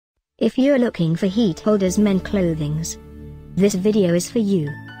If you're looking for heat holders men clothings, this video is for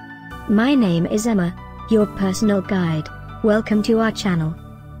you. My name is Emma, your personal guide. Welcome to our channel.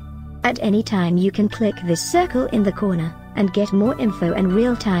 At any time you can click this circle in the corner, and get more info and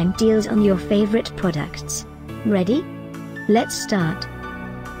real-time deals on your favorite products. Ready? Let's start.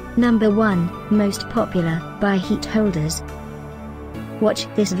 Number 1, most popular, by heat holders. Watch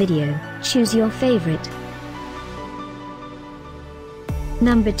this video, choose your favorite.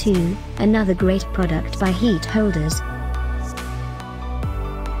 Number 2, another great product by heat holders.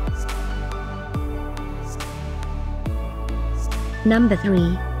 Number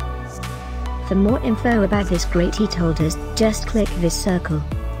 3. For more info about this great heat holders, just click this circle.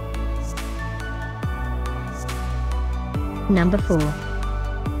 Number 4.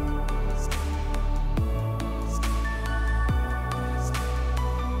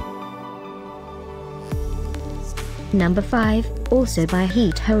 Number 5, also by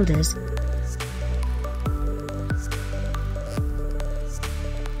heat holders.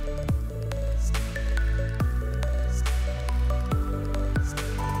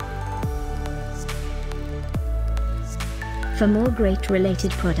 For more great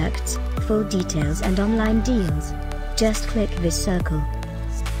related products, full details and online deals, just click this circle.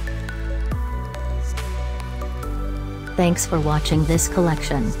 Thanks for watching this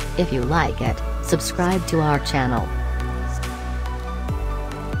collection. If you like it, subscribe to our channel.